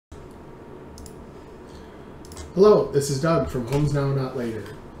Hello, this is Doug from HomesNOW, Not Later.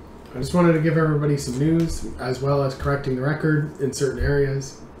 I just wanted to give everybody some news, as well as correcting the record in certain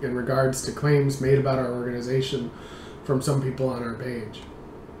areas in regards to claims made about our organization from some people on our page.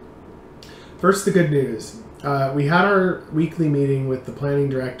 First, the good news. We had our weekly meeting with the Planning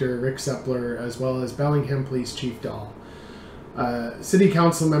Director Rick Sepler, as well as Bellingham Police Chief Doll. City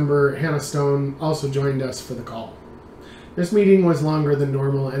Council member Hannah Stone also joined us for the call. This meeting was longer than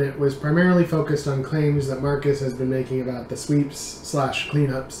normal, and it was primarily focused on claims that Markis has been making about the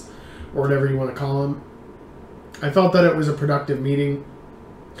sweeps/cleanups, or whatever you want to call them. I felt that it was a productive meeting.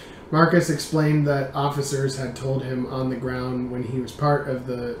 Markis explained that officers had told him on the ground when he was part of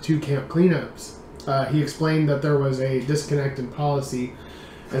the 2 camp cleanups. He explained that there was a disconnect in policy,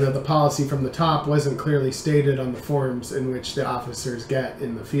 and that the policy from the top wasn't clearly stated on the forms in which the officers get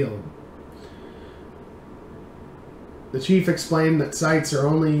in the field. The chief explained that sites are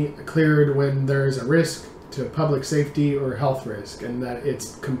only cleared when there is a risk to public safety or health risk, and that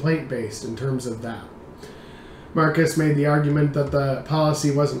it's complaint-based in terms of that. Markis made the argument that the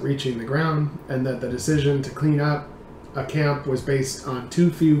policy wasn't reaching the ground, and that the decision to clean up a camp was based on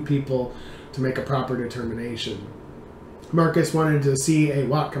too few people to make a proper determination. Markis wanted to see a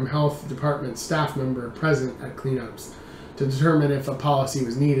Whatcom Health Department staff member present at cleanups to determine if a policy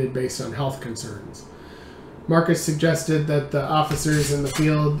was needed based on health concerns. Markis suggested that the officers in the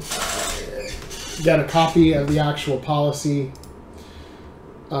field get a copy of the actual policy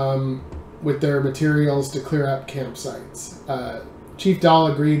with their materials to clear up campsites. Chief Doll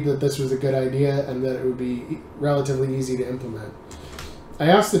agreed that this was a good idea and that it would be relatively easy to implement. I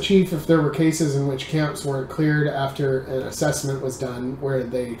asked the chief if there were cases in which camps weren't cleared after an assessment was done where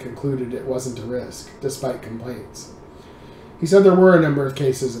they concluded it wasn't a risk, despite complaints. He said there were a number of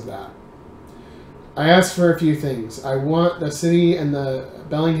cases of that. I asked for a few things. I want the city and the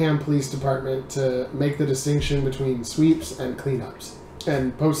Bellingham Police Department to make the distinction between sweeps and cleanups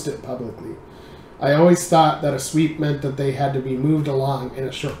and post it publicly. I always thought that a sweep meant that they had to be moved along in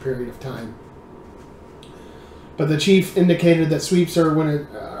a short period of time. But the chief indicated that sweeps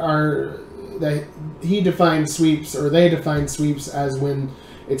he defined sweeps, or they define sweeps, as when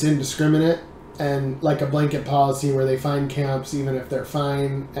it's indiscriminate and like a blanket policy where they find camps even if they're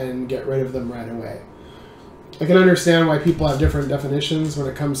fine and get rid of them right away. I can understand why people have different definitions when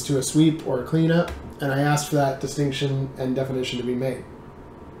it comes to a sweep or a cleanup, and I asked for that distinction and definition to be made.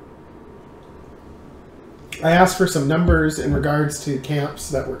 I asked for some numbers in regards to camps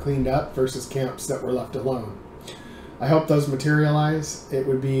that were cleaned up versus camps that were left alone. I hope those materialize. It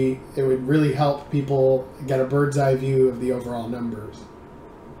would really help people get a bird's eye view of the overall numbers.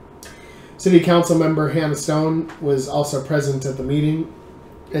 City Council member Hannah Stone was also present at the meeting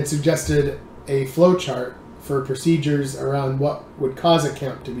and suggested a flow chart for procedures around what would cause a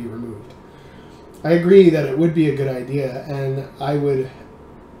camp to be removed. I agree that it would be a good idea,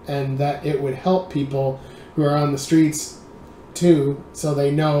 and that it would help people who are on the streets too, so they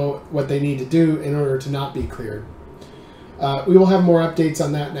know what they need to do in order to not be cleared. We will have more updates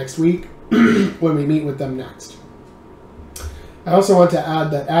on that next week when we meet with them next. I also want to add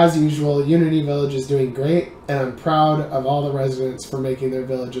that, as usual, Unity Village is doing great, and I'm proud of all the residents for making their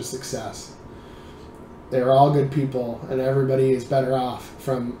village a success. They are all good people, and everybody is better off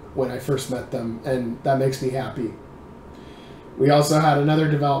from when I first met them, and that makes me happy. We also had another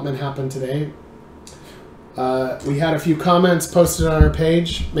development happen today. We had a few comments posted on our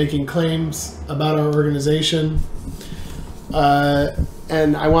page making claims about our organization.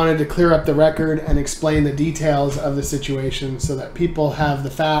 And I wanted to clear up the record and explain the details of the situation so that people have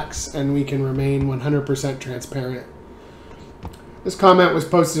the facts and we can remain 100% transparent. This comment was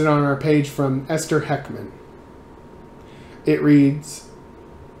posted on our page from Esther Heckman. It reads,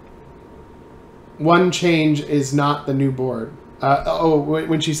 "One change is not the new board."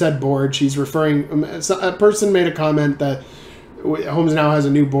 When she said board, she's referring... a person made a comment that HomesNOW has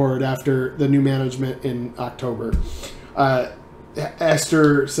a new board after the new management in October.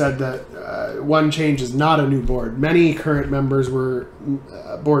 Esther said that one change is not a new board. Many current members were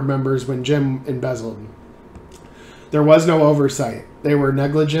board members when Jim embezzled. There was no oversight. They were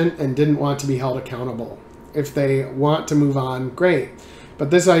negligent and didn't want to be held accountable. If they want to move on, great.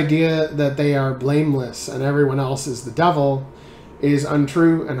 But this idea that they are blameless and everyone else is the devil is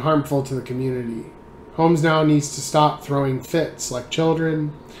untrue and harmful to the community. HomesNOW needs to stop throwing fits like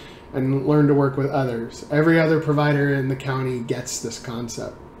children and learn to work with others. Every other provider in the county gets this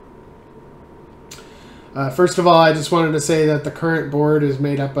concept. First of all, I just wanted to say that the current board is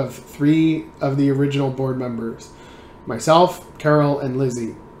made up of 3 of the original board members. Myself, Carol, and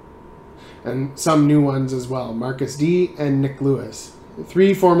Lizzie. And some new ones as well, Markis D. and Nick Lewis.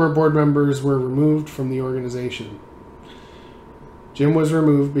 3 former board members were removed from the organization. Jim was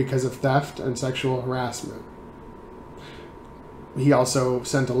removed because of theft and sexual harassment. He also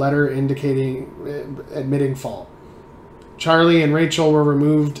sent a letter admitting fault. Charlie and Rachel were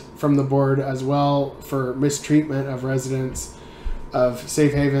removed from the board as well for mistreatment of residents of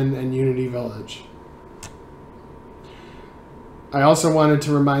Safe Haven and Unity Village. I also wanted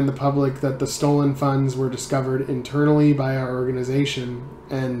to remind the public that the stolen funds were discovered internally by our organization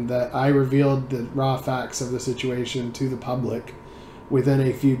and that I revealed the raw facts of the situation to the public within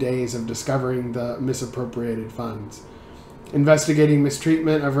a few days of discovering the misappropriated funds. Investigating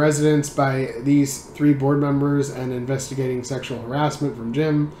mistreatment of residents by these 3 board members and investigating sexual harassment from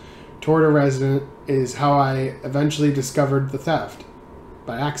Jim toward a resident is how I eventually discovered the theft,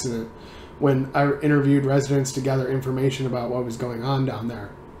 by accident, when I interviewed residents to gather information about what was going on down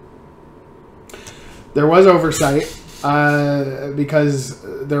there. There was oversight because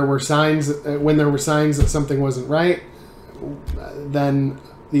there were signs, when there were signs that something wasn't right, then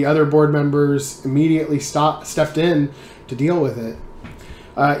the other board members immediately stepped in to deal with it.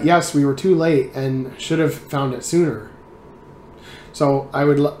 Yes, we were too late and should have found it sooner. So I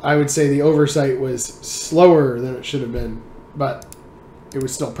would say the oversight was slower than it should have been, but it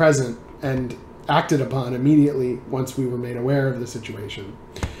was still present and acted upon immediately once we were made aware of the situation.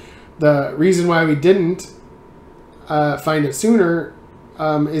 The reason why we didn't find it sooner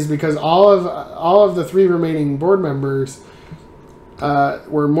is because all of the 3 remaining board members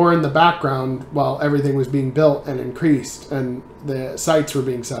were more in the background while everything was being built and increased and the sites were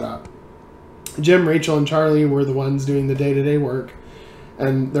being set up. Jim, Rachel, and Charlie were the ones doing the day-to-day work,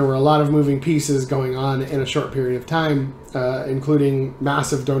 and there were a lot of moving pieces going on in a short period of time, including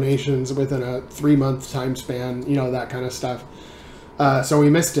massive donations within a 3-month time span, you know, that kind of stuff. So we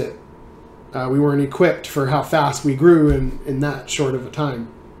missed it. We weren't equipped for how fast we grew in that short of a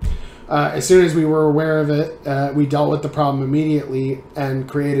time. As soon as we were aware of it, we dealt with the problem immediately and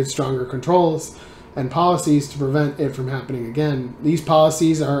created stronger controls and policies to prevent it from happening again. These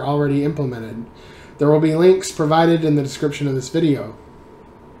policies are already implemented. There will be links provided in the description of this video.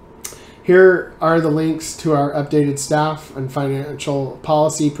 Here are the links to our updated staff and financial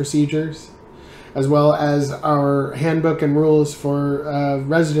policy procedures, as well as our handbook and rules for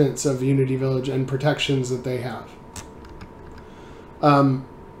residents of Unity Village and protections that they have.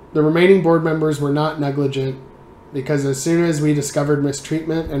 The remaining board members were not negligent because as soon as we discovered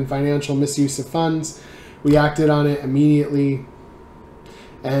mistreatment and financial misuse of funds, we acted on it immediately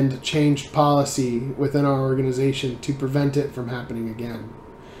and changed policy within our organization to prevent it from happening again.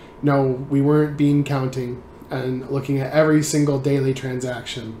 No, we weren't bean counting and looking at every single daily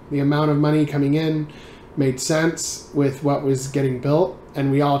transaction. The amount of money coming in made sense with what was getting built,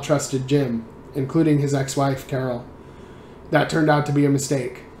 and we all trusted Jim, including his ex-wife, Carol. That turned out to be a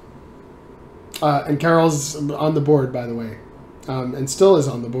mistake. And Carol's on the board, by the way, and still is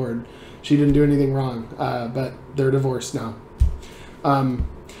on the board. She didn't do anything wrong, but they're divorced now.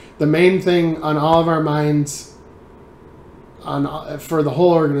 The main thing on all of our minds for the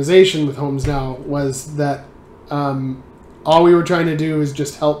whole organization with HomesNOW was that all we were trying to do is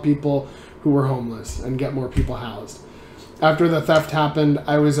just help people who were homeless and get more people housed. After the theft happened,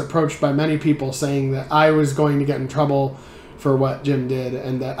 I was approached by many people saying that I was going to get in trouble for what Jim did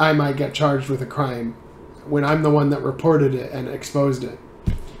and that I might get charged with a crime when I'm the one that reported it and exposed it.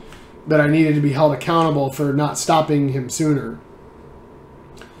 That I needed to be held accountable for not stopping him sooner.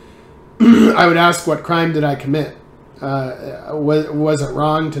 I would ask, what crime did I commit? Was it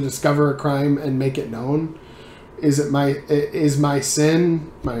wrong to discover a crime and make it known? Is my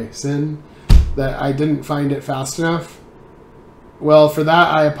sin that I didn't find it fast enough? Well, for that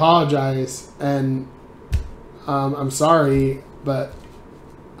I apologize, and I'm sorry, but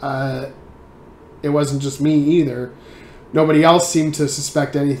it wasn't just me either. Nobody else seemed to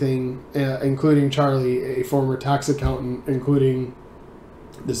suspect anything, including Charlie, a former tax accountant, including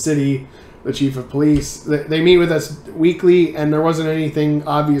the city, the chief of police. They meet with us weekly, and there wasn't anything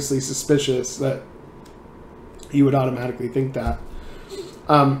obviously suspicious that you would automatically think that.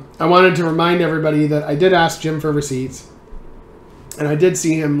 I wanted to remind everybody that I did ask Jim for receipts, and I did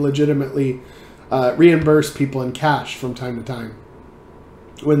see him legitimately reimburse people in cash from time to time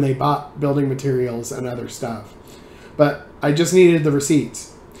when they bought building materials and other stuff. But I just needed the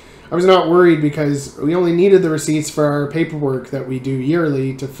receipts. I was not worried because we only needed the receipts for our paperwork that we do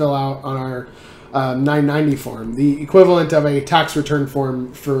yearly to fill out on our 990 form, the equivalent of a tax return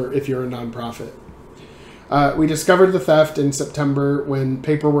form for if you're a nonprofit. We discovered the theft in September when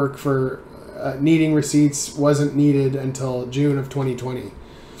paperwork for needing receipts wasn't needed until June of 2020.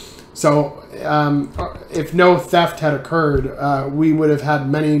 So if no theft had occurred, we would have had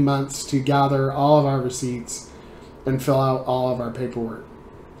many months to gather all of our receipts and fill out all of our paperwork.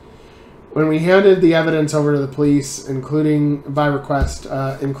 When we handed the evidence over to the police, including by request,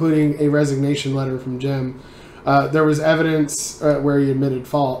 including a resignation letter from Jim, there was evidence where he admitted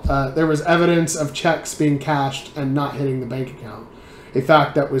fault. There was evidence of checks being cashed and not hitting the bank account, a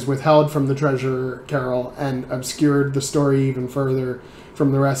fact that was withheld from the treasurer, Carol, and obscured the story even further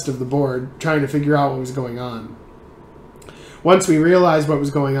from the rest of the board, trying to figure out what was going on. Once we realized what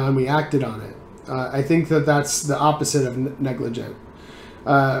was going on, we acted on it. I think that that's the opposite of negligent.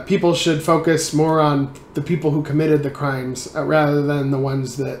 People should focus more on the people who committed the crimes rather than the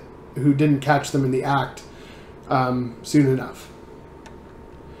ones who didn't catch them in the act soon enough.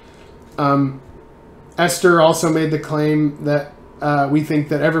 Esther also made the claim that we think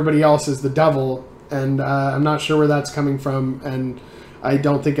that everybody else is the devil, and I'm not sure where that's coming from, and I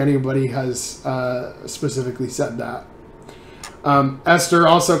don't think anybody has specifically said that. Esther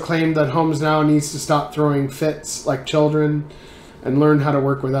also claimed that HomesNOW needs to stop throwing fits like children and learn how to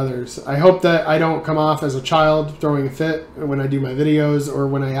work with others. I hope that I don't come off as a child throwing a fit when I do my videos or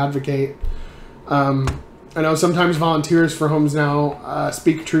when I advocate. I know sometimes volunteers for HomesNOW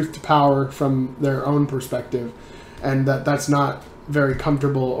speak truth to power from their own perspective, and that's not very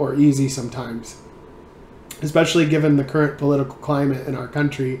comfortable or easy sometimes, especially given the current political climate in our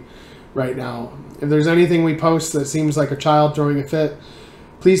country right now. If there's anything we post that seems like a child throwing a fit,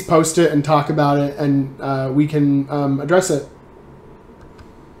 please post it and talk about it, and we can address it.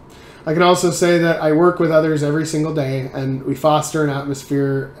 I can also say that I work with others every single day, and we foster an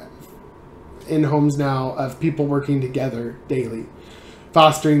atmosphere in HomesNOW of people working together daily.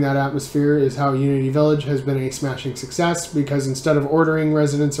 Fostering that atmosphere is how Unity Village has been a smashing success, because instead of ordering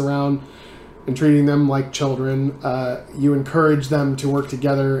residents around and treating them like children, you encourage them to work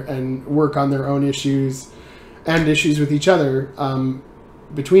together and work on their own issues and issues with each other,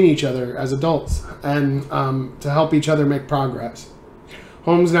 between each other as adults, and to help each other make progress.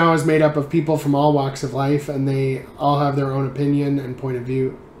 HomesNOW is made up of people from all walks of life, and they all have their own opinion and point of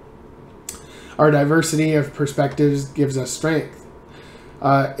view. Our diversity of perspectives gives us strength.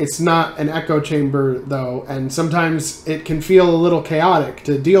 It's not an echo chamber, though, and sometimes it can feel a little chaotic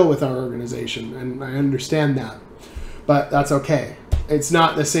to deal with our organization, and I understand that. But that's okay. It's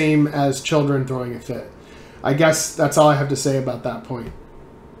not the same as children throwing a fit. I guess that's all I have to say about that point.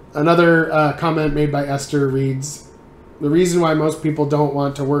 Another comment made by Esther reads, "The reason why most people don't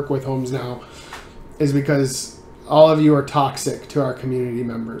want to work with HomesNOW is because all of you are toxic to our community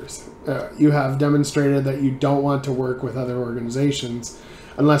members. You have demonstrated that you don't want to work with other organizations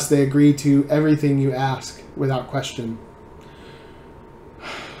unless they agree to everything you ask without question.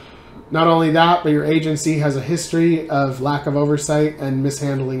 Not only that, but your agency has a history of lack of oversight and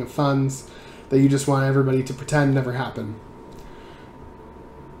mishandling of funds that you just want everybody to pretend never happened.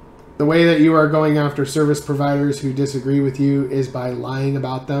 The way that you are going after service providers who disagree with you is by lying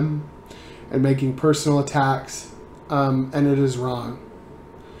about them and making personal attacks, and it is wrong.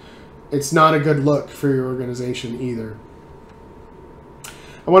 It's not a good look for your organization either."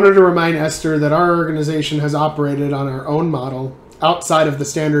 I wanted to remind Esther that our organization has operated on our own model outside of the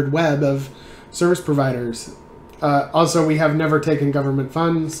standard web of service providers. Also, we have never taken government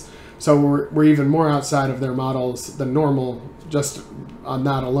funds, so we're even more outside of their models than normal, just on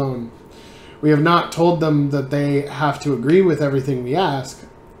that alone. We have not told them that they have to agree with everything we ask.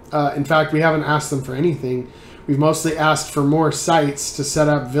 In fact, we haven't asked them for anything. We've mostly asked for more sites to set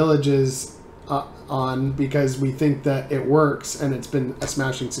up villages on, because we think that it works and it's been a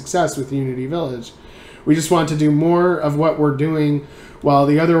smashing success with Unity Village. We just want to do more of what we're doing while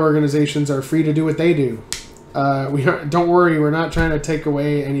the other organizations are free to do what they do. Don't worry, we're not trying to take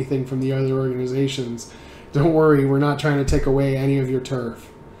away anything from the other organizations. Don't worry, we're not trying to take away any of your turf.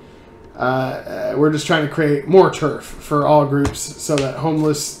 We're just trying to create more turf for all groups so that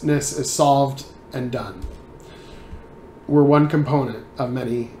homelessness is solved and done. We're one component of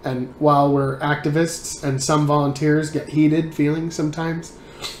many, and while we're activists and some volunteers get heated feelings sometimes,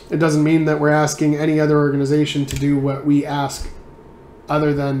 it doesn't mean that we're asking any other organization to do what we ask,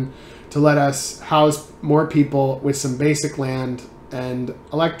 other than to let us house more people with some basic land and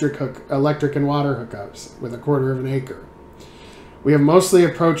electric and water hookups with 1/4 of an acre. We have mostly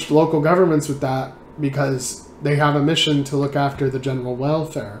approached local governments with that because they have a mission to look after the general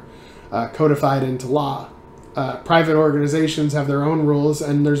welfare, codified into law. Private organizations have their own rules,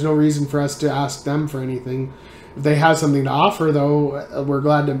 and there's no reason for us to ask them for anything. If they have something to offer, though, we're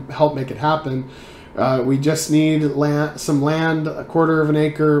glad to help make it happen. We just need some land, 1/4 of an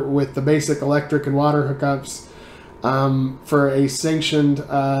acre with the basic electric and water hookups, for a sanctioned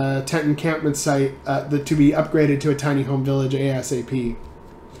tent encampment site to be upgraded to a tiny home village ASAP.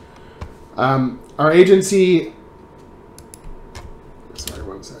 Our agency... Sorry,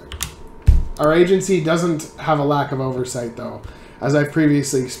 one sec. Our agency doesn't have a lack of oversight, though, as I've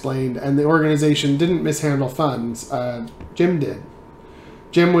previously explained, and the organization didn't mishandle funds. Jim did.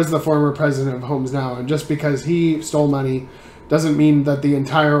 Jim was the former president of HomesNOW, and just because he stole money doesn't mean that the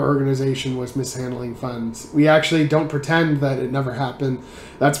entire organization was mishandling funds. We actually don't pretend that it never happened.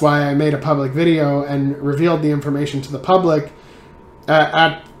 That's why I made a public video and revealed the information to the public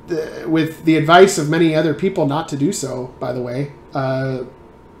with the advice of many other people not to do so, by the way.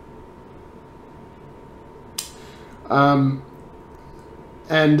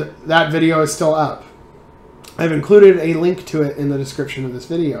 And that video is still up. I've included a link to it in the description of this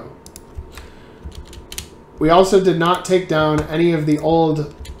video. We also did not take down any of the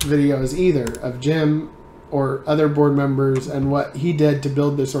old videos either of Jim or other board members and what he did to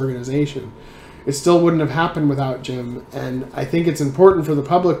build this organization. It still wouldn't have happened without Jim, and I think it's important for the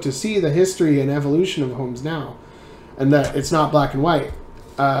public to see the history and evolution of HomesNOW, and that it's not black and white.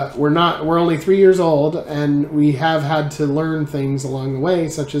 We're only 3 years old, and we have had to learn things along the way,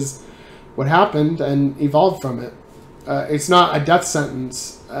 such as what happened, and evolve from it. It's not a death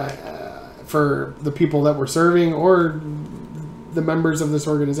sentence for the people that we're serving or the members of this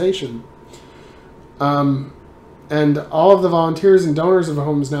organization. And all of the volunteers and donors of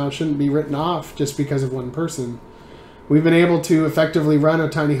HomesNOW shouldn't be written off just because of one person. We've been able to effectively run a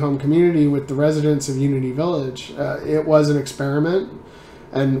tiny home community with the residents of Unity Village. It was an experiment,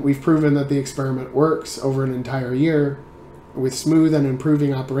 and we've proven that the experiment works over an entire year with smooth and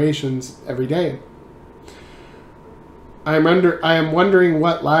improving operations every day. I am wondering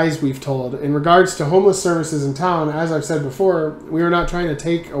what lies we've told. In regards to homeless services in town, as I've said before, we are not trying to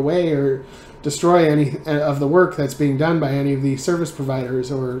take away or destroy any of the work that's being done by any of the service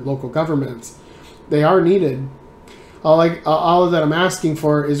providers or local governments. They are needed. All that I'm asking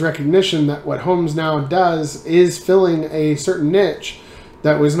for is recognition that what HomesNOW does is filling a certain niche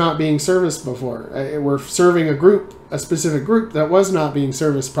that was not being serviced before. We're serving a specific group that was not being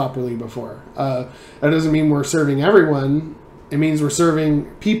serviced properly before. That doesn't mean we're serving everyone. It means we're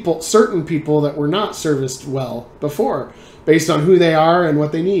serving certain people that were not serviced well before, based on who they are and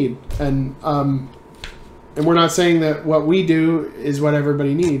what they need. And we're not saying that what we do is what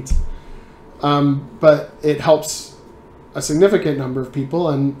everybody needs. But it helps a significant number of people,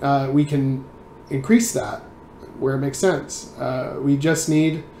 and we can increase that where it makes sense. We just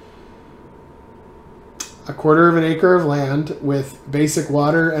need a 1/4 of an acre of land with basic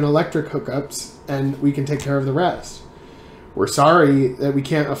water and electric hookups, and we can take care of the rest. We're sorry that we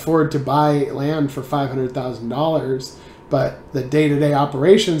can't afford to buy land for $500,000, but the day-to-day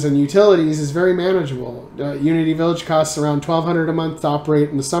operations and utilities is very manageable. Unity Village costs around $1,200 a month to operate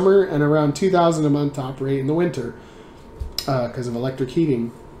in the summer and around $2,000 a month to operate in the winter because of electric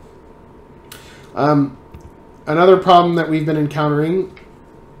heating. Another problem that we've been encountering,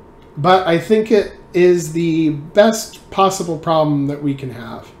 but I think it is the best possible problem that we can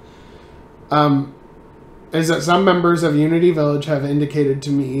have, is that some members of Unity Village have indicated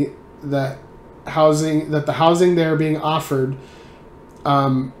to me that the housing they're being offered,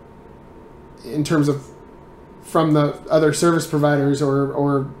 in terms of from the other service providers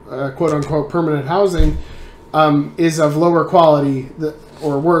or quote unquote permanent housing, is of lower quality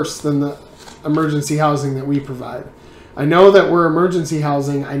or worse than the emergency housing that we provide. I know that we're emergency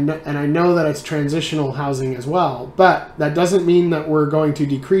housing, and I know that it's transitional housing as well, but that doesn't mean that we're going to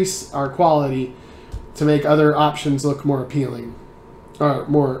decrease our quality to make other options look more appealing, or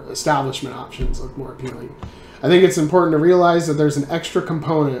more establishment options look more appealing. I think it's important to realize that there's an extra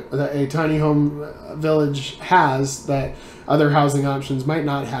component that a tiny home village has that other housing options might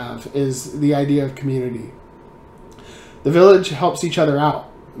not have, is the idea of community. The village helps each other out,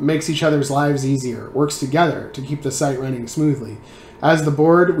 makes each other's lives easier, works together to keep the site running smoothly. As the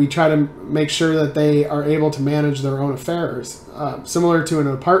board, we try to make sure that they are able to manage their own affairs, similar to an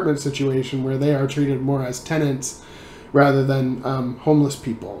apartment situation where they are treated more as tenants rather than homeless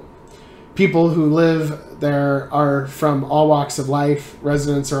people. People who live there are from all walks of life.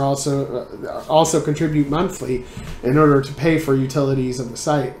 Residents are also contribute monthly in order to pay for utilities of the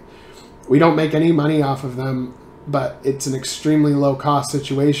site. We don't make any money off of them, but it's an extremely low-cost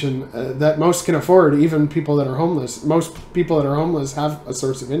situation that most can afford, even people that are homeless. Most people that are homeless have a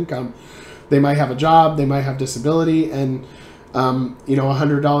source of income. They might have a job, they might have disability, and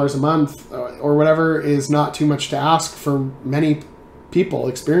 $100 a month or whatever is not too much to ask for many people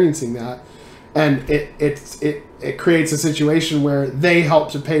experiencing that. and it creates a situation where they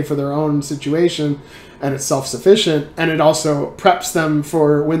help to pay for their own situation, and it's self-sufficient, and it also preps them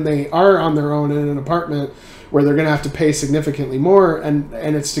for when they are on their own in an apartment where they're going to have to pay significantly more, and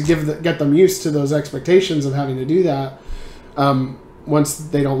it's to get them used to those expectations of having to do that once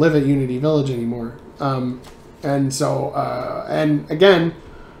they don't live at Unity Village anymore. And so, and again,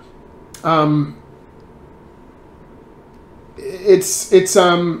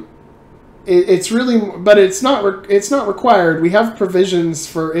 it's really, but it's not required. We have provisions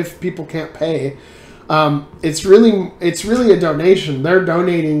for if people can't pay. It's really a donation. They're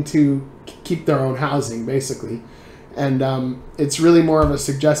donating to keep their own housing, basically, and it's really more of a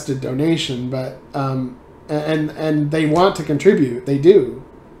suggested donation. But and they want to contribute. They do,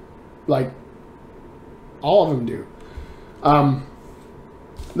 like all of them do.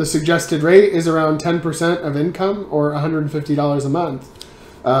 The suggested rate is around 10% of income, or $150 a month,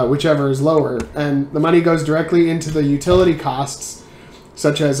 whichever is lower, and the money goes directly into the utility costs,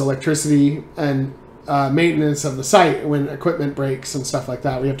 such as electricity and maintenance of the site when equipment breaks and stuff like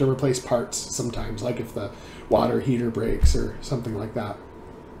that. We have to replace parts sometimes, like if the water heater breaks or something like that.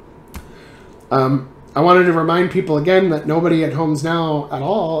 I wanted to remind people again that nobody at HomesNOW at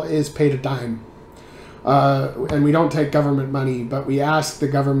all is paid a dime. And we don't take government money, but we ask the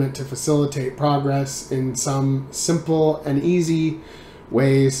government to facilitate progress in some simple and easy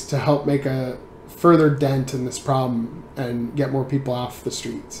ways to help make a further dent in this problem and get more people off the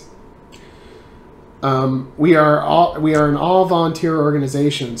streets. We are an all volunteer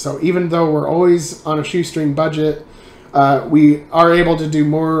organization, so even though we're always on a shoestring budget, we are able to do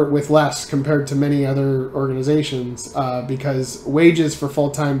more with less compared to many other organizations, because wages for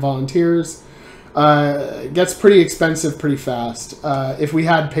full-time volunteers gets pretty expensive pretty fast. If we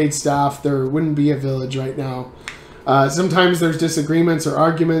had paid staff, there wouldn't be a village right now. Sometimes there's disagreements or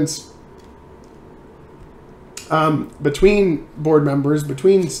arguments between board members,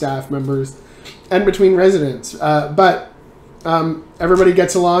 between staff members, and between residents. But everybody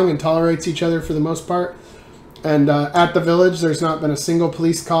gets along and tolerates each other for the most part. And at the village, there's not been a single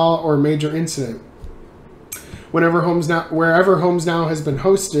police call or major incident. Wherever HomesNOW has been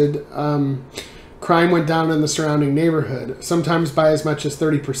hosted, crime went down in the surrounding neighborhood, sometimes by as much as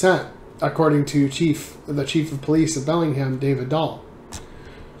 30%, according to the Chief of Police of Bellingham, David Doll.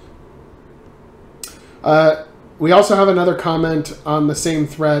 We also have another comment on the same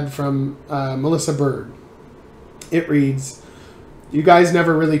thread from Melissa Bird. It reads, "You guys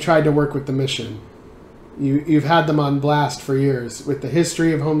never really tried to work with the mission. You've had them on blast for years. With the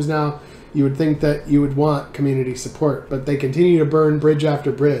history of HomesNOW, you would think that you would want community support, but they continue to burn bridge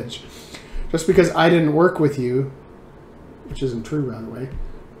after bridge. Just because I didn't work with you," which isn't true, by the way,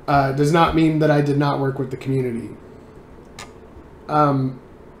 "does not mean that I did not work with the community."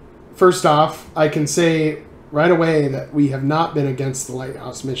 First off, I can say right away that we have not been against the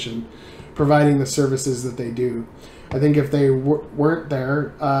Lighthouse mission, providing the services that they do. I think if they weren't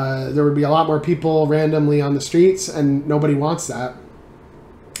there, there would be a lot more people randomly on the streets, and nobody wants that,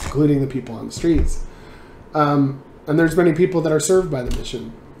 including the people on the streets. And there's many people that are served by the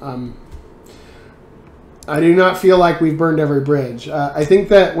mission. I do not feel like we've burned every bridge. I think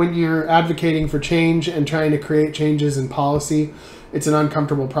that when you're advocating for change and trying to create changes in policy, it's an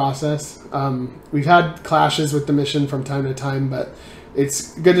uncomfortable process. We've had clashes with the mission from time to time, but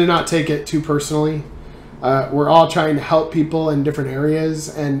it's good to not take it too personally. We're all trying to help people in different areas,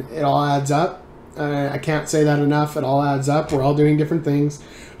 and it all adds up. I can't say that enough. It all adds up. We're all doing different things,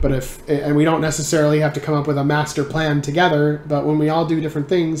 but and we don't necessarily have to come up with a master plan together, but when we all do different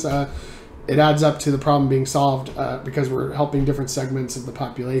things, it adds up to the problem being solved, because we're helping different segments of the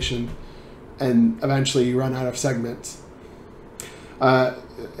population, and eventually you run out of segments.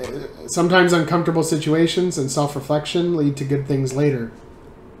 Sometimes uncomfortable situations and self-reflection lead to good things later.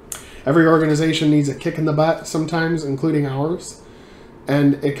 Every organization needs a kick in the butt sometimes, including ours,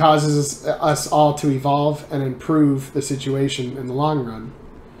 and it causes us all to evolve and improve the situation in the long run.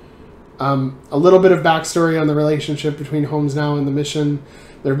 A little bit of backstory on the relationship between HomesNOW and the mission.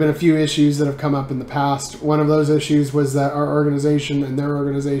 There have been a few issues that have come up in the past. One of those issues was that our organization and their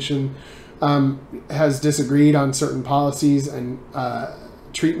organization has disagreed on certain policies and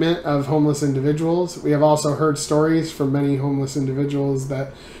treatment of homeless individuals. We have also heard stories from many homeless individuals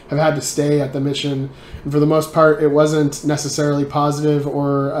that have had to stay at the mission. And for the most part, it wasn't necessarily positive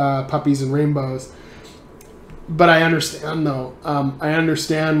or puppies and rainbows. But I understand, though. I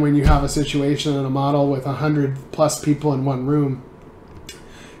understand when you have a situation and a model with 100+ people in one room,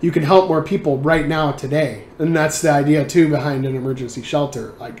 you can help more people right now today. And that's the idea, too, behind an emergency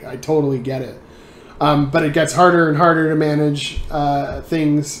shelter. Like, I totally get it. But it gets harder and harder to manage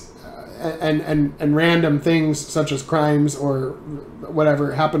things and random things such as crimes or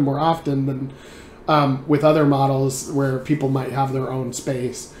whatever happen more often than with other models where people might have their own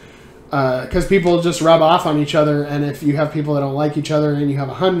space. Because people just rub off on each other, and if you have people that don't like each other, and you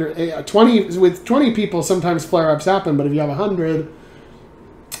have 20 people, sometimes flare-ups happen. But if you have 100,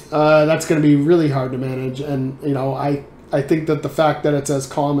 that's going to be really hard to manage. And you know, I think that the fact that it's as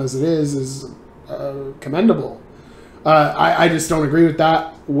calm as it is commendable. I just don't agree with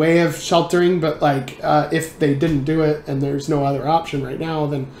that way of sheltering. But like, if they didn't do it, and there's no other option right now,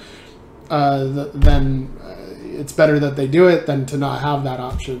 then it's better that they do it than to not have that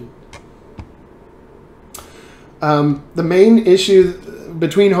option. The main issue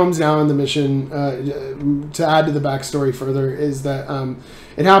between HomesNOW and the mission, to add to the backstory further, is that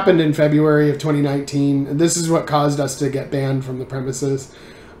it happened in February of 2019. This is what caused us to get banned from the premises.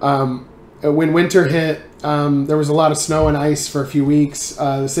 When winter hit, there was a lot of snow and ice for a few weeks.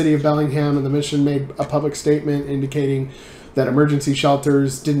 The city of Bellingham and the mission made a public statement indicating that emergency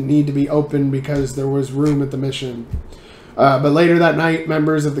shelters didn't need to be open because there was room at the mission. But later that night,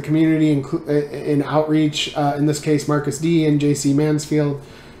 members of the community in outreach, in this case Markis D and JC Mansfield,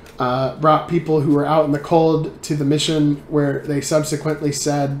 brought people who were out in the cold to the mission, where they subsequently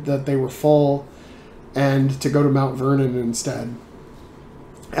said that they were full and to go to Mount Vernon instead,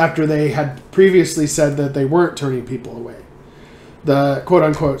 after they had previously said that they weren't turning people away. The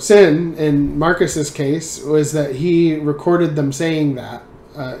quote-unquote sin in Markis's case was that he recorded them saying that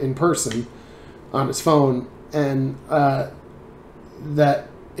in person on his phone, and that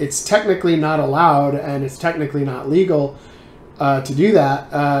it's technically not allowed and it's technically not legal to do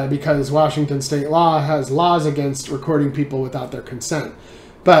that because Washington state law has laws against recording people without their consent.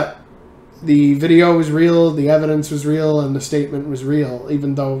 But the video was real, the evidence was real, and the statement was real,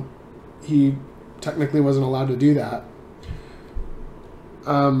 even though he technically wasn't allowed to do that.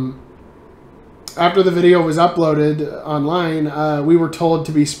 After the video was uploaded online, we were told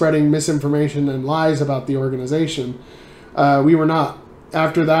to be spreading misinformation and lies about the organization. We were not.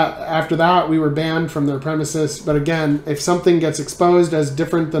 After that, we were banned from their premises. But again, if something gets exposed as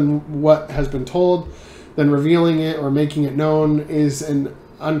different than what has been told, then revealing it or making it known is an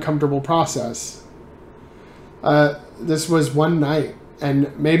uncomfortable process. This was one night,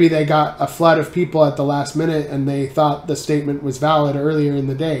 and maybe they got a flood of people at the last minute and they thought the statement was valid earlier in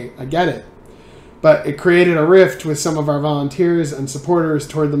the day. I get it. But it created a rift with some of our volunteers and supporters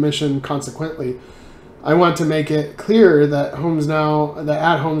toward the mission consequently. I want to make it clear that at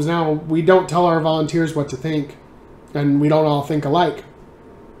HomesNOW, we don't tell our volunteers what to think, and we don't all think alike.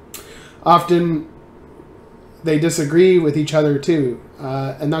 Often, they disagree with each other too,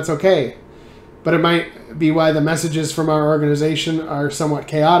 and that's okay. But it might be why the messages from our organization are somewhat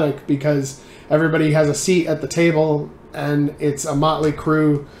chaotic, because everybody has a seat at the table, and it's a motley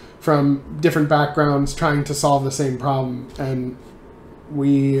crew from different backgrounds trying to solve the same problem, and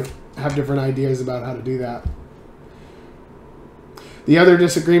we have different ideas about how to do that. The other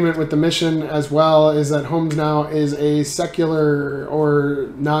disagreement with the mission as well is that HomesNOW is a secular or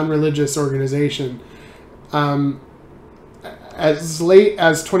non-religious organization. As late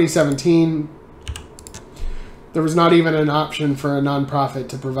as 2017, there was not even an option for a nonprofit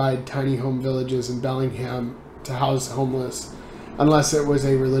to provide tiny home villages in Bellingham to house homeless, unless it was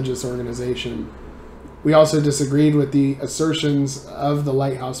a religious organization. We also disagreed with the assertions of the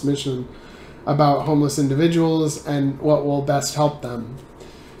Lighthouse mission about homeless individuals and what will best help them.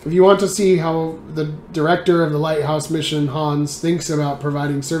 If you want to see how the director of the Lighthouse mission, Hans, thinks about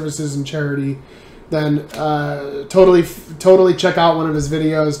providing services and charity, then totally check out one of his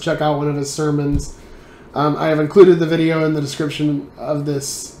videos, check out one of his sermons. I have included the video in the description of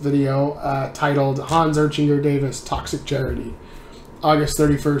this video, titled Hans Erchinger Davis Toxic Charity, August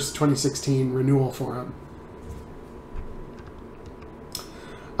 31st, 2016, Renewal Forum.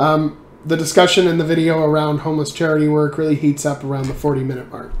 The discussion in the video around homeless charity work really heats up around the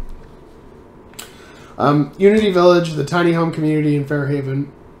 40-minute mark. Unity Village, the tiny home community in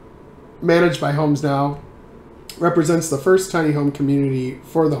Fairhaven, managed by HomesNOW, represents the first tiny home community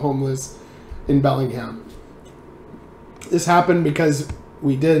for the homeless in Bellingham. This happened because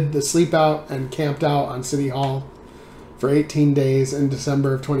we did the sleep out and camped out on City Hall for 18 days in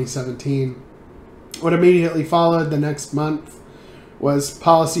December of 2017. What immediately followed the next month was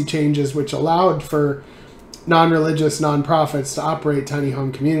policy changes which allowed for non-religious nonprofits to operate tiny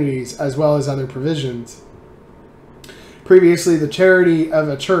home communities, as well as other provisions. Previously, the charity of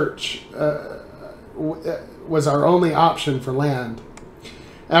a church was our only option for land.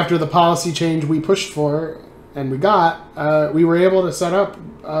 After the policy change we pushed for and we got, we were able to set up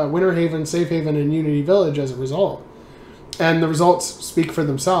Winter Haven, Safe Haven, and Unity Village as a result. And the results speak for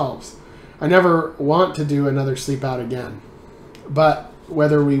themselves. I never want to do another sleep out again. But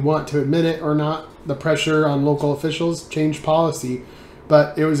whether we want to admit it or not, the pressure on local officials changed policy,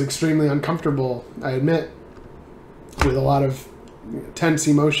 but it was extremely uncomfortable, I admit, with a lot of tense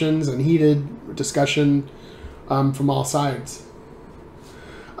emotions and heated discussion from all sides.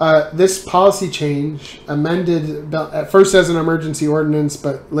 This policy change, amended at first as an emergency ordinance,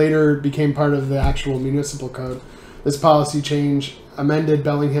 but later became part of the actual municipal code. This policy change amended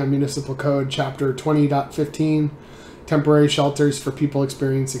Bellingham Municipal Code, Chapter 20.15, Temporary Shelters for People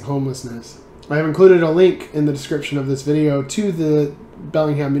Experiencing Homelessness. I have included a link in the description of this video to the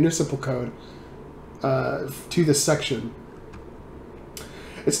Bellingham Municipal Code, to this section.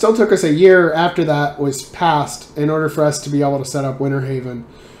 It still took us a year after that was passed in order for us to be able to set up Winter Haven,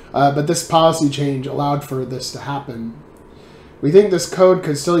 but this policy change allowed for this to happen. We think this code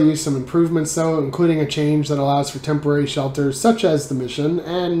could still use some improvements, though, including a change that allows for temporary shelters such as the Mission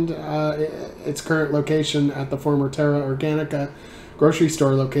and its current location at the former Terra Organica grocery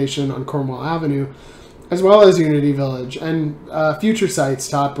store location on Cornwall Avenue, as well as Unity Village, and future sites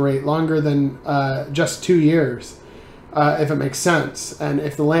to operate longer than just 2 years, if it makes sense, and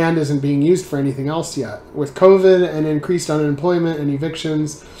if the land isn't being used for anything else yet. With COVID and increased unemployment and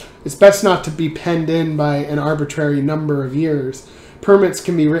evictions, it's best not to be penned in by an arbitrary number of years. Permits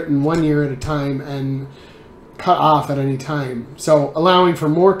can be written 1 year at a time and cut off at any time. So allowing for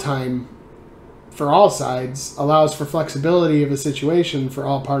more time for all sides allows for flexibility of a situation for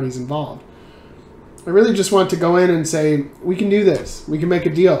all parties involved. I really just want to go in and say, we can do this. We can make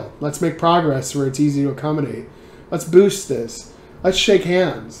a deal. Let's make progress where it's easy to accommodate. Let's boost this. Let's shake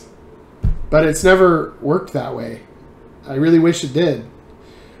hands. But it's never worked that way. I really wish it did.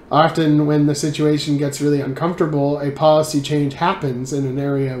 Often when the situation gets really uncomfortable, a policy change happens in an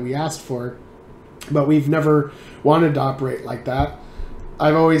area we asked for, but we've never wanted to operate like that.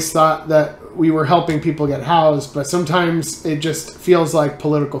 I've always thought that we were helping people get housed, but sometimes it just feels like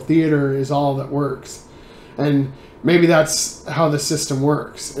political theater is all that works. And maybe that's how the system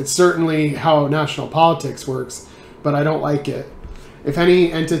works. It's certainly how national politics works, but I don't like it. If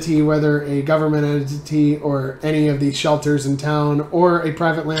any entity, whether a government entity or any of these shelters in town or a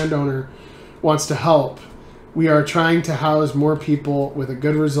private landowner, wants to help, we are trying to house more people with a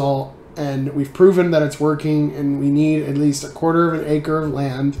good result, and we've proven that it's working, and we need at least 1/4 of an acre of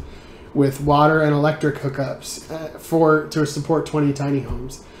land with water and electric hookups to support 20 tiny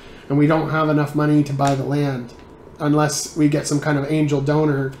homes. And we don't have enough money to buy the land unless we get some kind of angel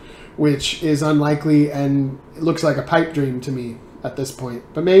donor, which is unlikely and it looks like a pipe dream to me at this point.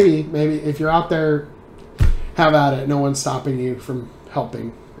 But maybe if you're out there, have at it. No one's stopping you from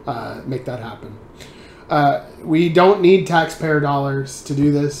helping make that happen. We don't need taxpayer dollars to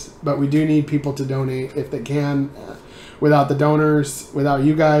do this, but we do need people to donate if they can. Without the donors, without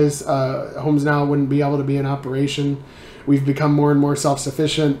you guys, HomesNOW wouldn't be able to be in operation. We've become more and more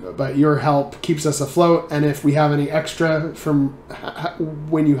self-sufficient, but your help keeps us afloat. And if we have any extra from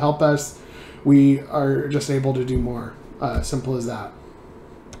when you help us, we are just able to do more. Simple as that.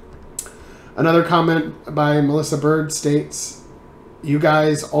 Another comment by Melissa Bird states, you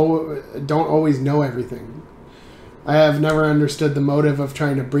guys don't always know everything. I have never understood the motive of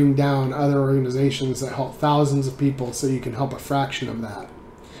trying to bring down other organizations that help thousands of people so you can help a fraction of that.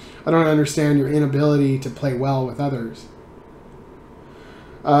 I don't understand your inability to play well with others.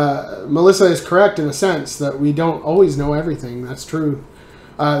 Melissa is correct in a sense that we don't always know everything. That's true.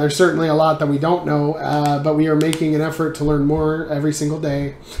 There's certainly a lot that we don't know, but we are making an effort to learn more every single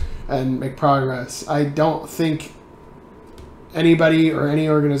day and make progress. I don't think anybody or any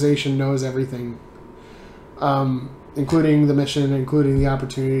organization knows everything, including the Mission, including the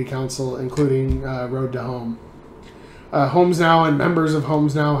Opportunity Council, including Road to Home. HomesNOW and members of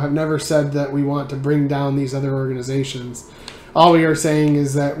HomesNOW have never said that we want to bring down these other organizations. All we are saying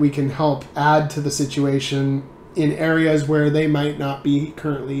is that we can help add to the situation in areas where they might not be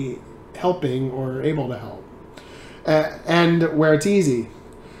currently helping or able to help. And where it's easy,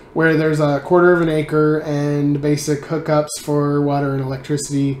 where there's 1/4 of an acre and basic hookups for water and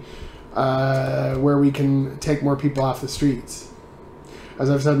electricity, where we can take more people off the streets. As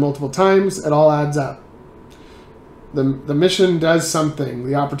I've said multiple times, it all adds up. The Mission does something,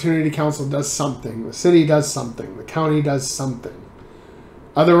 the Opportunity Council does something, the city does something, the county does something.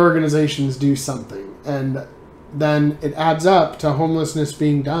 Other organizations do something, and then it adds up to homelessness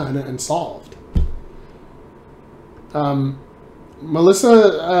being done and solved.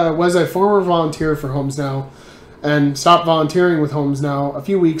 Melissa was a former volunteer for HomesNOW and stopped volunteering with HomesNOW a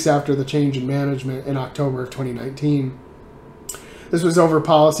few weeks after the change in management in October of 2019. This was over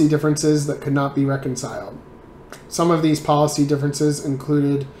policy differences that could not be reconciled. Some of these policy differences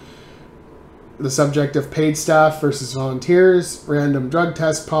included the subject of paid staff versus volunteers, random drug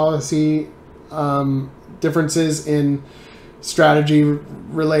test policy, differences in strategy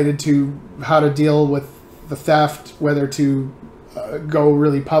related to how to deal with the theft, whether to go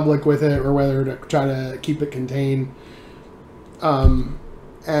really public with it or whether to try to keep it contained,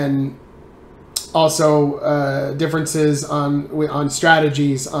 and also differences on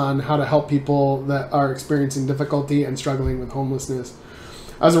strategies on how to help people that are experiencing difficulty and struggling with homelessness.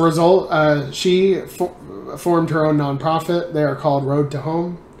 As a result, she formed her own nonprofit. They are called Road to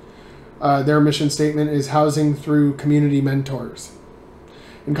Home. Their mission statement is housing through community mentors.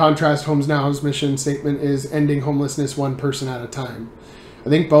 In contrast, HomesNOW's mission statement is ending homelessness one person at a time. I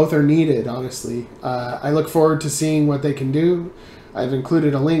think both are needed, honestly. I look forward to seeing what they can do. I've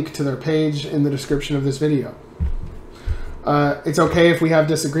included a link to their page in the description of this video. It's okay if we have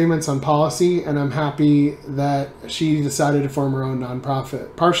disagreements on policy, and I'm happy that she decided to form her own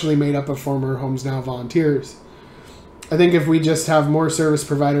nonprofit, partially made up of former HomesNOW volunteers. I think if we just have more service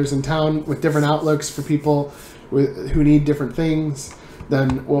providers in town with different outlooks for people who need different things,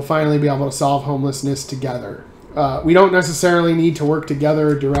 then we'll finally be able to solve homelessness together. We don't necessarily need to work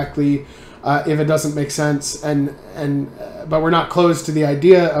together directly if it doesn't make sense, but we're not closed to the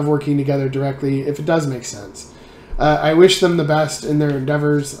idea of working together directly if it does make sense. I wish them the best in their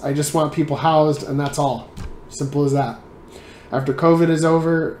endeavors. I just want people housed, and that's all. Simple as that. After COVID is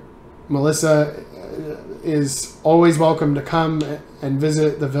over, Melissa is always welcome to come and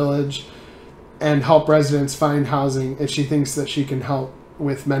visit the village and help residents find housing if she thinks that she can help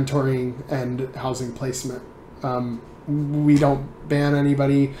with mentoring and housing placement. We don't ban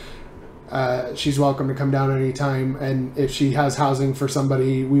anybody. She's welcome to come down anytime, and if she has housing for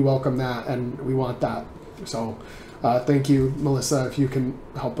somebody, we welcome that and we want that. So thank you, Melissa, if you can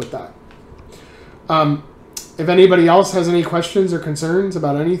help with that. If anybody else has any questions or concerns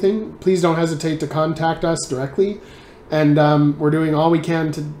about anything, please don't hesitate to contact us directly. And we're doing all we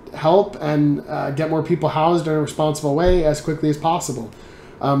can to help and get more people housed in a responsible way as quickly as possible.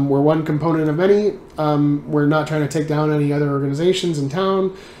 We're one component of many. We're not trying to take down any other organizations in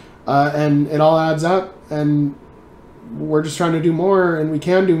town, and it all adds up, and we're just trying to do more, and we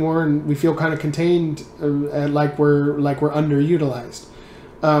can do more, and we feel kind of contained, like we're underutilized.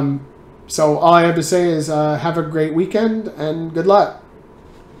 So all I have to say is have a great weekend and good luck.